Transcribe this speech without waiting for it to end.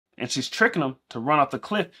and she's tricking them to run off the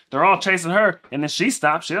cliff. They're all chasing her, and then she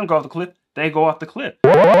stops. She doesn't go off the cliff. They go off the cliff.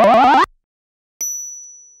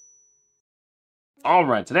 All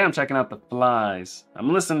right, today I'm checking out the Flies.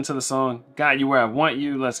 I'm listening to the song Got You Where I Want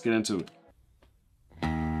You. Let's get into it.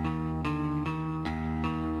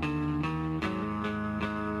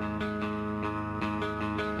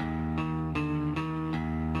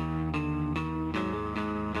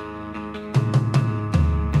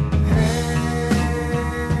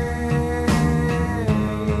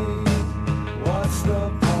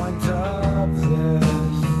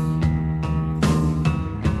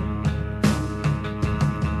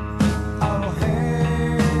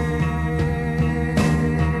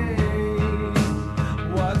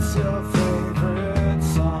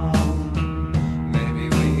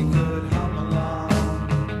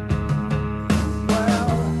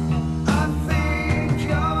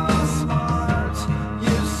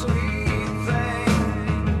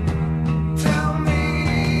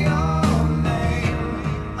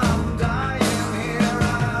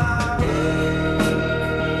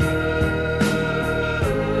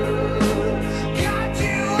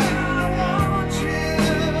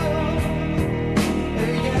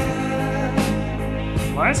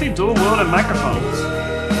 Why is he dual wielding microphones?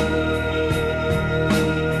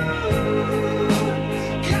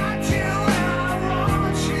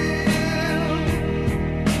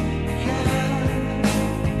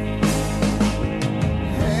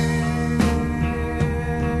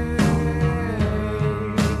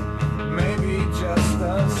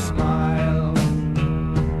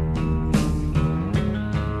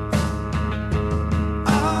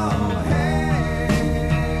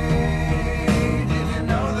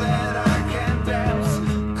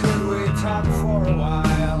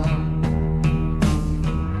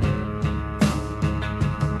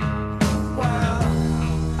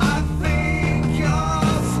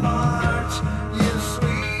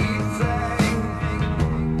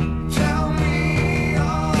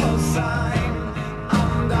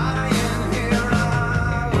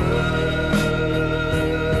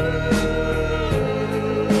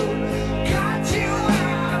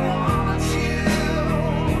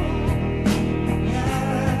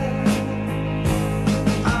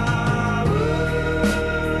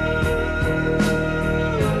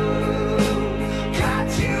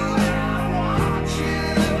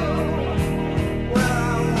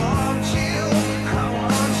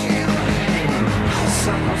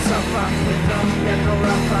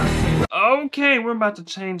 Okay, we're about to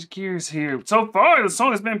change gears here. So far, the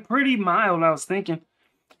song has been pretty mild, I was thinking.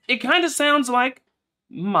 It kind of sounds like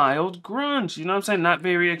mild grunge, you know what I'm saying? Not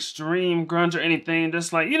very extreme grunge or anything,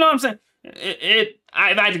 just like, you know what I'm saying? If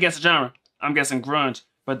I had to guess a genre, I'm guessing grunge.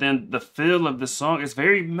 But then the feel of the song is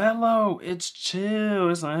very mellow. It's chill.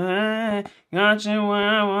 It's like, hey, got you where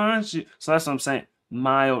I want you. So that's what I'm saying.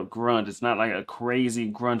 Mild grunge. It's not like a crazy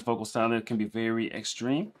grunge vocal style that can be very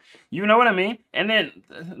extreme. You know what I mean? And then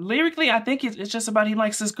lyrically, I think it's just about he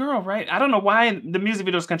likes this girl, right? I don't know why the music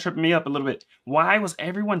videos kind of tripping me up a little bit. Why was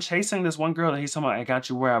everyone chasing this one girl that he's talking about? I got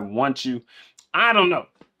you where I want you. I don't know.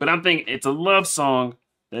 But I'm thinking it's a love song.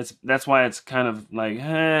 That's why it's kind of like,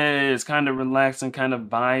 hey, it's kind of relaxing, kind of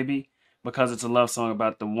vibey. Because it's a love song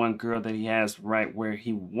about the one girl that he has right where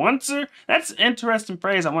he wants her. That's an interesting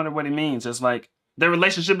phrase. I wonder what it means. It's like, their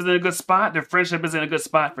relationship is in a good spot. Their friendship is in a good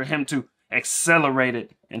spot for him to accelerate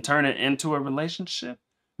it and turn it into a relationship.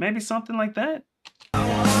 Maybe something like that.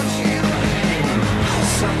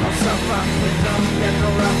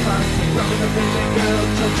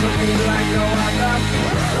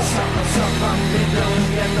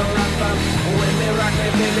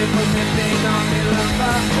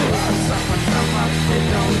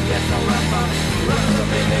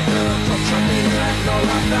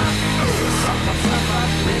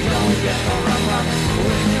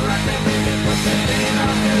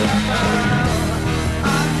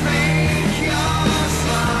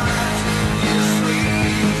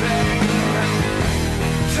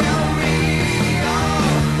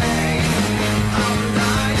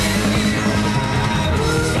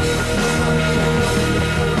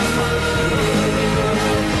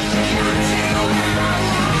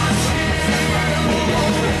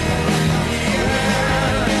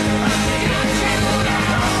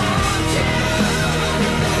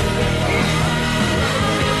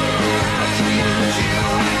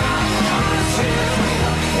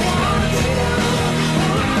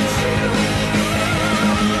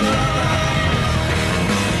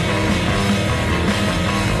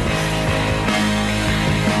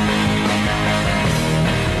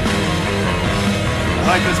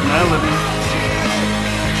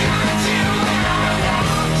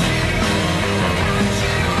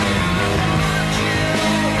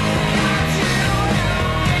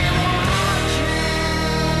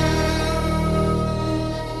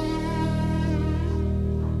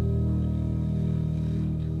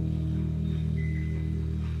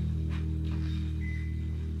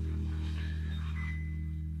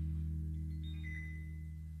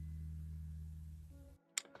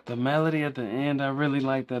 The melody at the end, I really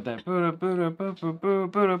like that.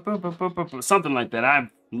 Something like that.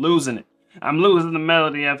 I'm losing it. I'm losing the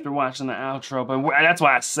melody after watching the outro, but that's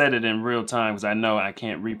why I said it in real time, because I know I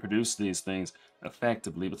can't reproduce these things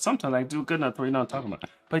effectively. But sometimes I do good enough where you know what I'm talking about.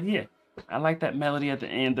 But yeah, I like that melody at the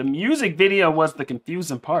end. The music video was the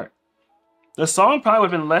confusing part. The song probably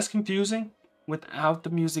would have been less confusing without the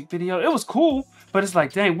music video. It was cool, but it's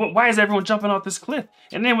like, dang, why is everyone jumping off this cliff?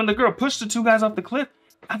 And then when the girl pushed the two guys off the cliff,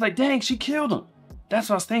 I was like, dang, she killed them. That's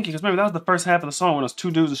what I was thinking. Because remember, that was the first half of the song when those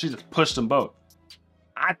two dudes and she just pushed them both.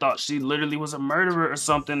 I thought she literally was a murderer or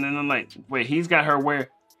something. And I'm like, wait, he's got her where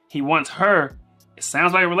he wants her. It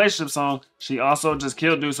sounds like a relationship song. She also just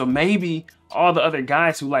killed dudes. So maybe all the other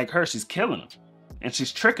guys who like her, she's killing them. And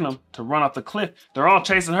she's tricking them to run off the cliff. They're all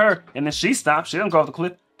chasing her. And then she stops. She doesn't go off the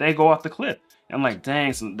cliff. They go off the cliff. I'm like,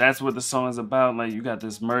 dang, so that's what the song is about. Like, you got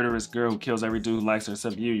this murderous girl who kills every dude who likes her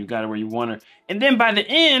except you. You got her where you want her. And then by the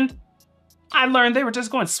end, I learned they were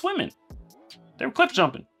just going swimming. They were cliff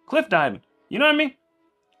jumping, cliff diving. You know what I mean?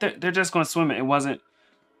 They're just going swimming. It wasn't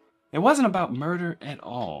about murder at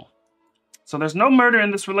all. So there's no murder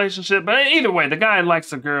in this relationship. But either way, the guy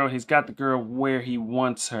likes the girl. He's got the girl where he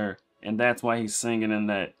wants her. And that's why he's singing in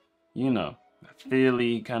that, you know,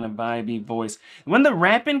 Philly kind of vibey voice. When the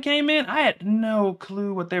rapping came in, I had no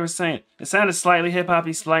clue what they were saying. It sounded slightly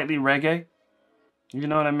hip-hoppy, slightly reggae. You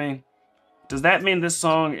know what I mean? Does that mean this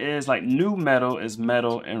song is like new metal is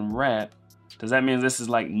metal and rap? Does that mean this is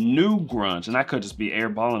like new grunge? And I could just be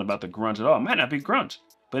airballing about the grunge at all. It might not be grunge.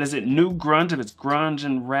 But is it new grunge if it's grunge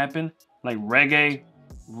and rapping? Like reggae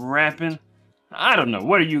rapping? I don't know.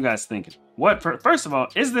 What are you guys thinking? First of all,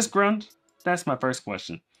 is this grunge? That's my first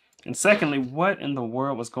question. And secondly, what in the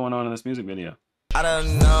world was going on in this music video? I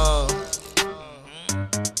don't know.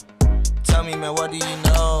 Tell me, man, what do you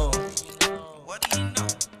know? What do you know?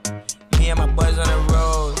 Me and my boys on the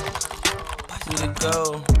road. Who to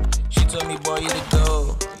go? She told me, boy, you to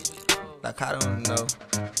go. Like, I don't know.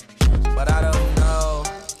 But I don't know.